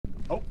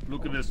Oh,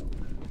 look at this.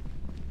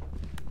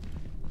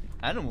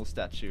 Animal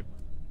statue.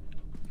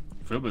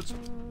 Film it.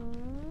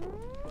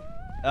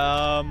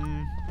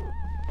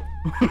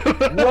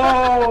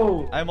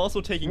 Whoa! I'm also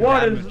taking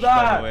What damage, is by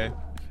that? the way.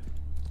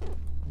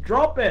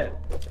 Drop it!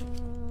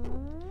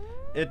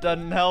 It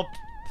doesn't help.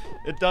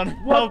 It don't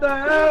help. What the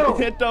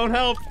hell? It don't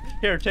help.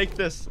 Here, take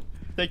this.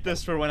 Take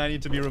this for when I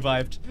need to be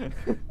revived.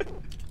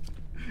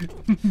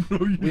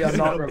 Bro, We are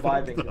not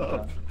reviving his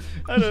ass.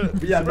 I don't,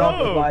 We are not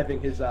Bro, reviving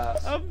his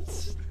ass. I'm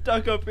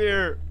stuck up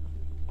here.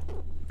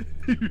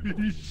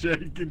 He's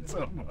shaking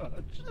so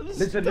much. I'm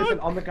Listen, stuck. listen,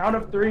 on the count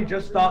of 3,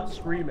 just start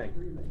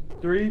screaming.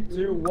 3,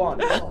 2, 1.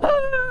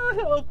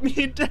 Help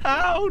me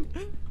down.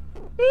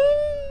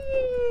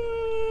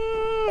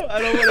 I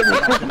don't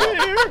want to be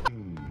here.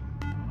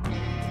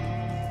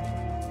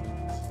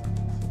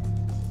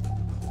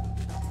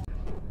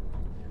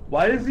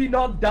 Why is he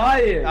not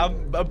dying?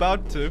 I'm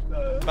about to.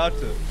 About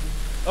to.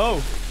 Oh,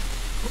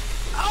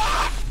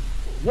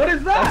 What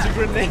is that's a that?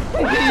 grenade.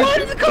 Why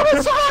did it come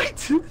inside?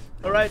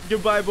 Alright,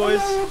 goodbye, boys.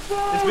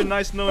 It's been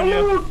nice knowing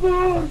you.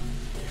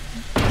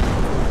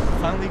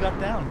 Finally got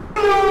down.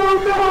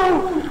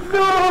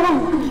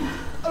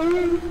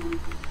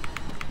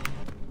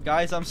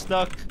 Guys, I'm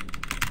stuck.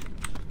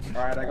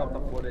 Alright, I got the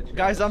footage.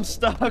 Guys, I'm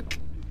stuck.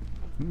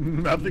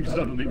 Nothing's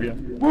done, Olivia.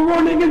 We're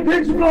running in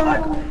pitch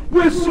black!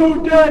 We're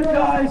so dead,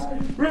 guys!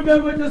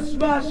 Remember to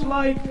smash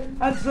like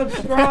and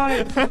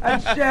subscribe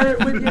and share it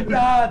with your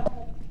dad!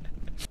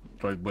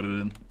 Try to put it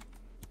in.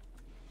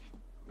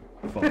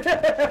 Fuck.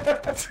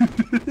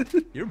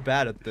 You're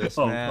bad at this,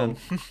 Oh, man.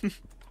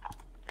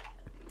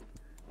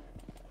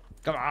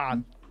 Come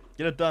on.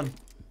 Get it done.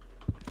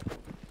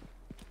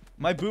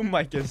 My boom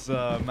mic is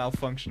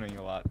malfunctioning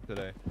a lot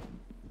today.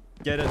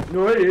 Get it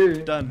No, it is.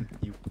 done,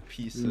 you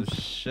piece of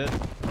shit.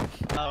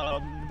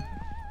 Whoa!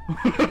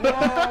 Taking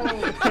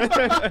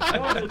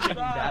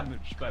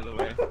damage, by the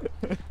way.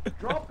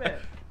 Drop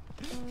it!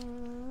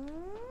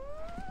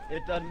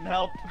 It doesn't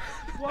help.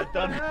 What It the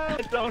don't. hell?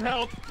 It don't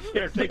help.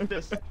 Here, take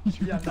this.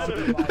 Yeah, not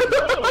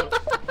reviving.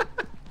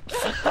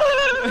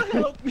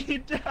 Help me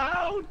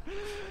down.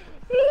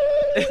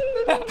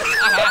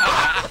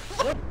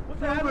 What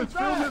the hell is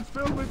that?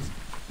 Film it.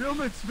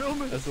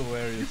 That's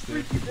hilarious,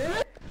 dude.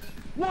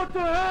 What the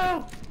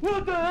hell?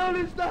 What the hell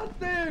is that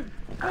thing?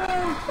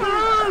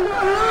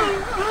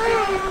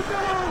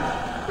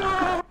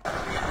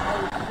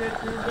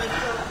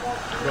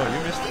 Bro, you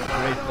missed a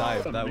great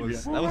dive. That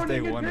was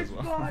day one as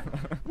well.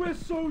 We're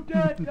so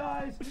dead,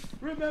 guys.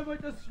 Remember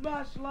to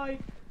smash like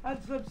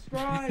and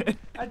subscribe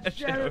and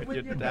share it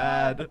with your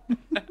dad.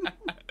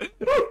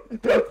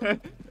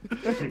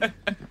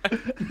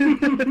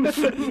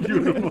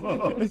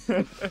 Beautiful.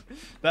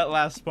 That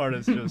last part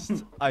is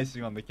just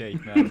icing on the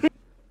cake, man.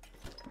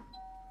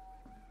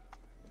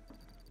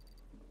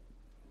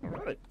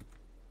 Alright.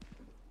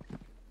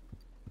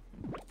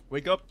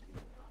 Wake up.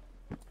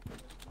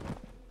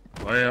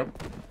 Oh yeah.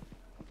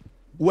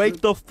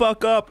 Wake the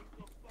fuck up!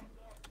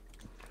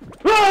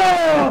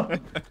 Ah!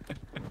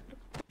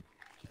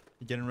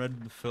 You getting ready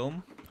to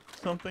film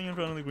something in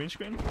front of the green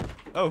screen?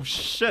 Oh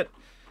shit!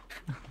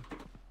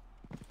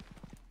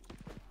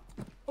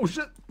 Oh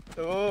shit.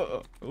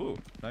 Oh,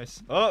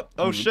 nice.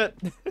 Oh shit!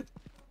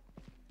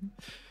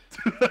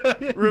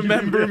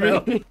 Remember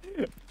me!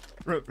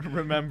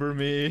 Remember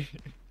me!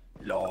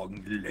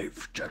 Long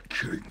live the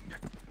king.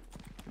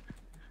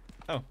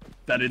 Oh.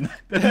 That didn't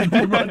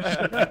do much.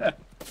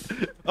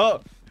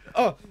 Oh!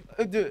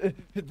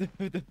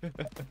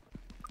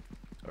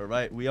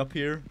 Alright, we up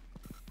here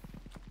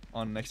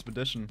on an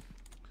expedition.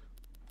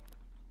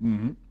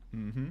 Well,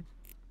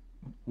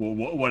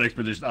 what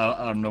expedition?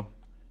 I don't know.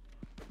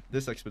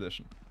 This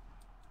expedition.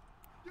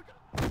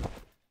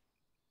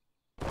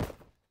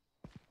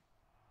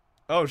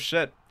 Oh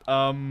shit.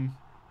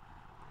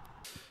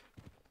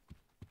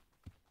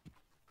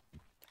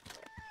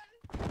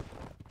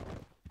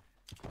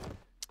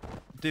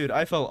 Dude,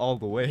 I fell all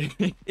the way.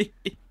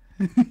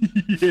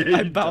 Yeah,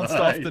 I bounced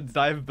off the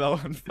dive bell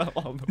and fell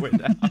all the way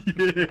down.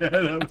 Yeah,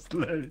 that was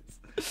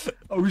hilarious.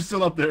 Oh, we're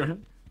still up there.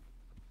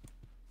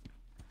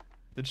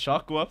 Did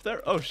Shock go up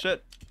there? Oh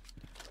shit.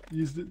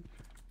 Use it.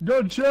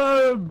 Go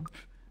jump!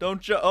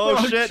 Don't jump. Oh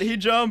Fuck. shit, he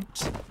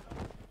jumped.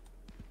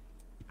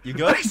 You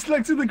good? I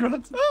stuck to the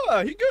ground.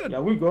 Oh, he good. Yeah,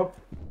 we go.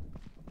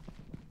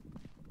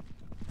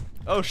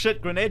 Oh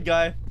shit, grenade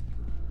guy.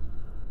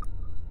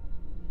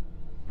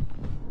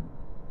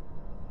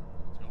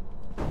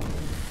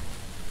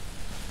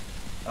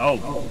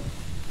 Oh.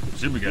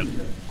 Zoom again.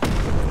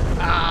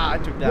 Ah, I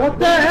took that. What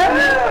the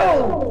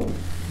hell?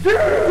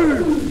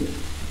 Dude!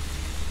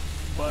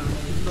 But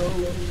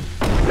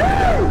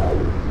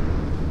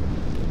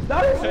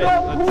That is Okay,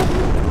 not let's-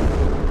 cool!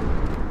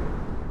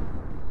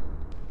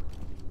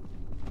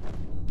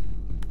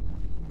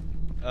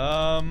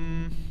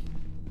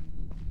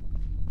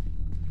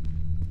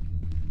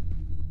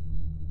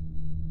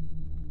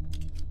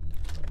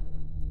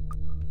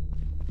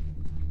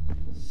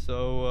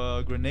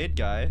 So, grenade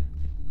guy.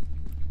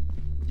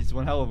 He's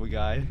one hell of a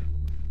guy.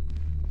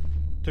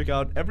 Took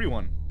out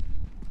everyone.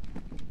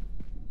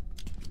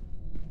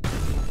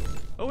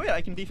 Oh wait,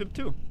 I can defib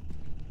too.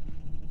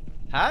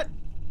 Hat?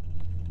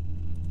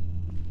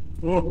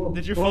 Oh,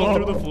 Did you fall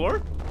through the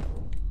floor?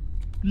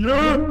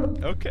 Yeah!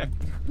 Okay.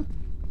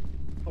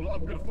 I'm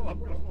gonna fall, I'm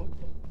gonna fall.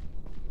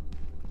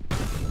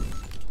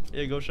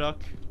 Here you go,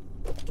 Shock.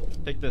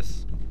 Take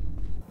this.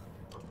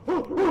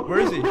 Where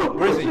is he?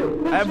 Where is he?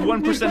 I have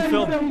 1%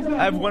 film.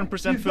 I have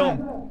 1%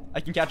 film. I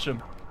can catch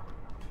him.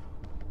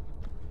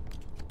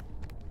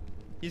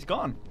 He's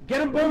gone. Get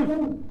them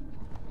both!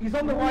 He's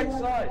on the right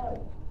side.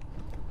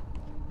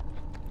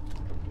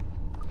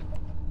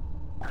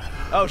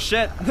 Oh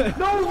shit! No,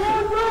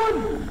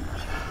 run!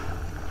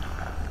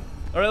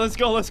 Alright, let's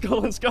go, let's go,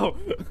 let's go!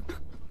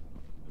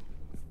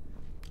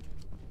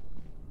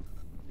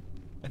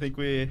 I think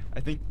we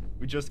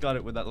just got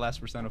it with that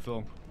last percent of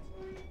film.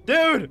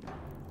 Dude!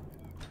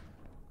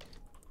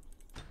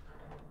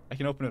 I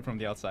can open it from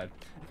the outside.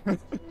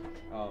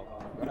 Oh,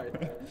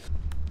 right.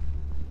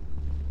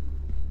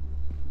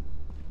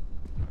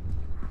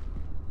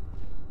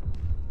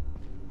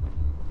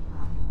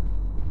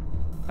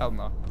 Hell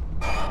no.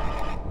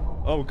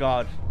 Oh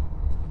god.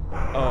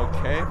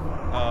 Okay.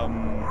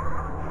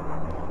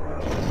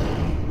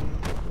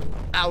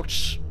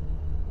 Ouch.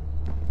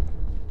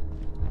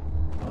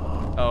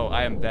 Oh,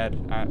 I am dead,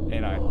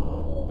 ain't I?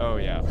 Oh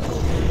yeah.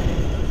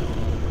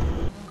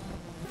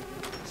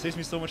 Saves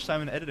me so much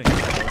time in editing.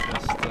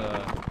 Just,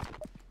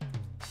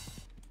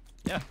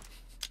 yeah.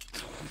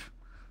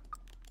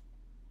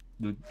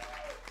 Yeah!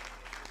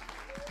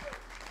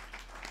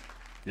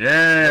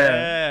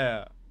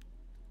 Yeah.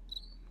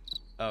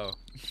 Oh.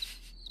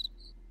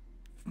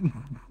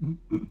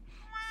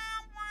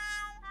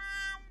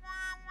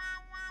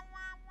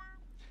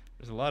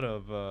 There's a lot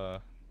of,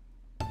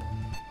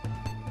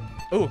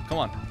 Oh, come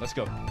on, let's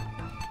go.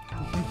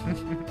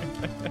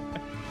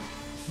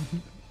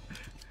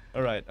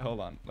 Alright,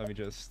 hold on. Let me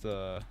just,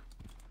 There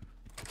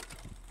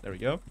we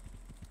go.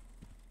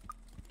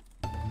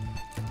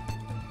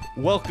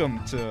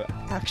 Welcome to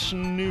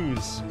Action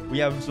News. We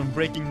have some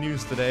breaking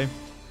news today.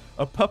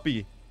 A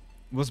puppy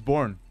was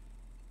born.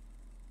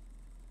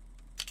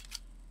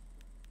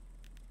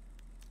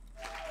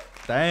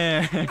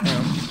 Damn.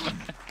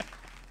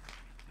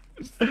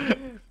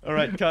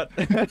 Alright, cut.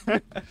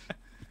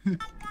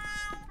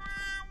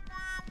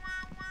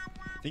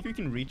 Think we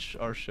can reach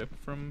our ship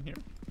from here?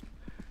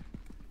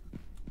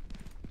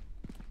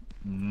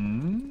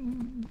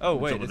 Oh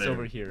wait, it's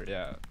over here.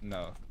 Yeah,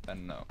 no,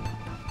 and no.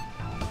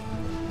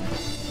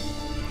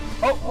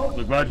 Oh,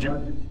 look behind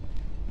you.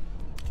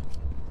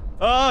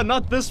 Oh,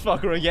 not this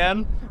fucker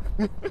again.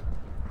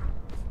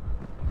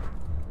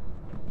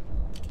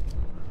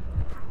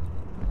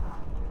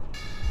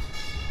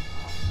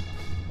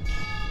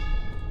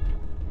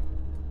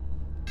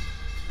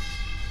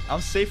 I'm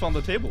safe on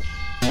the table.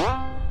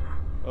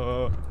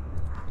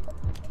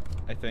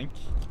 I think.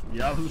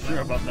 Yeah, I wasn't sure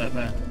about that,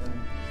 man.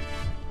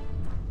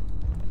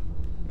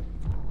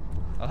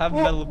 I'll have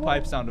the metal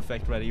pipe sound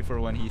effect ready for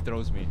when he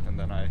throws me, and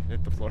then I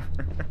hit the floor.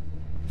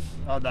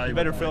 Oh, no, You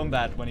better film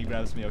that when he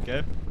grabs me,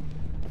 okay?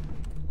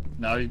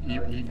 No, he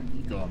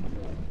gone.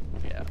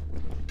 Yeah.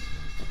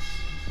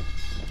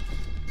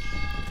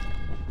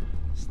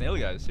 Snail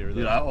guy's here,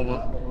 though. Yeah,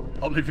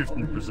 only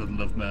 15%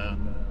 left,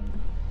 man.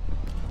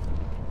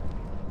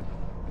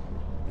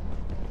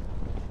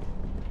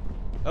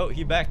 Oh,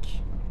 he back.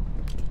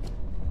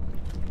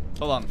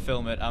 Hold on,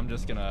 film it. I'm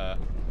just gonna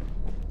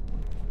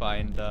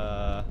find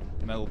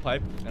metal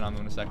pipe, and I'm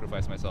gonna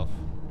sacrifice myself.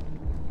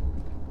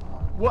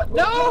 What?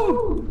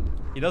 No!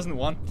 He doesn't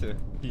want to.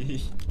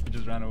 He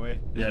just ran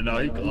away. Yeah, no,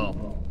 he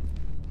gone.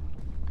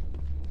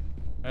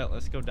 Alright,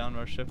 let's go down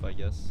our ship, I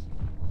guess.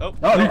 Oh,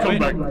 Oh, he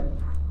wait. come back.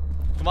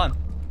 Come on.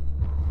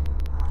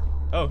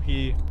 Oh,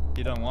 he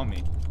don't want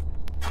me.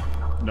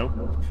 Nope.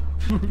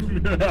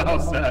 How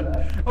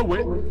sad. Oh,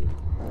 wait.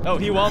 Oh,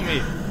 he want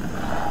me.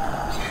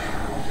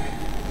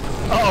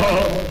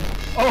 Oh!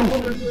 Oh!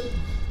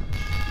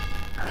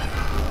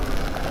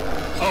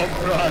 Oh,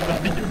 bro, I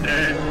think you're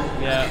dead.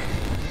 Yeah.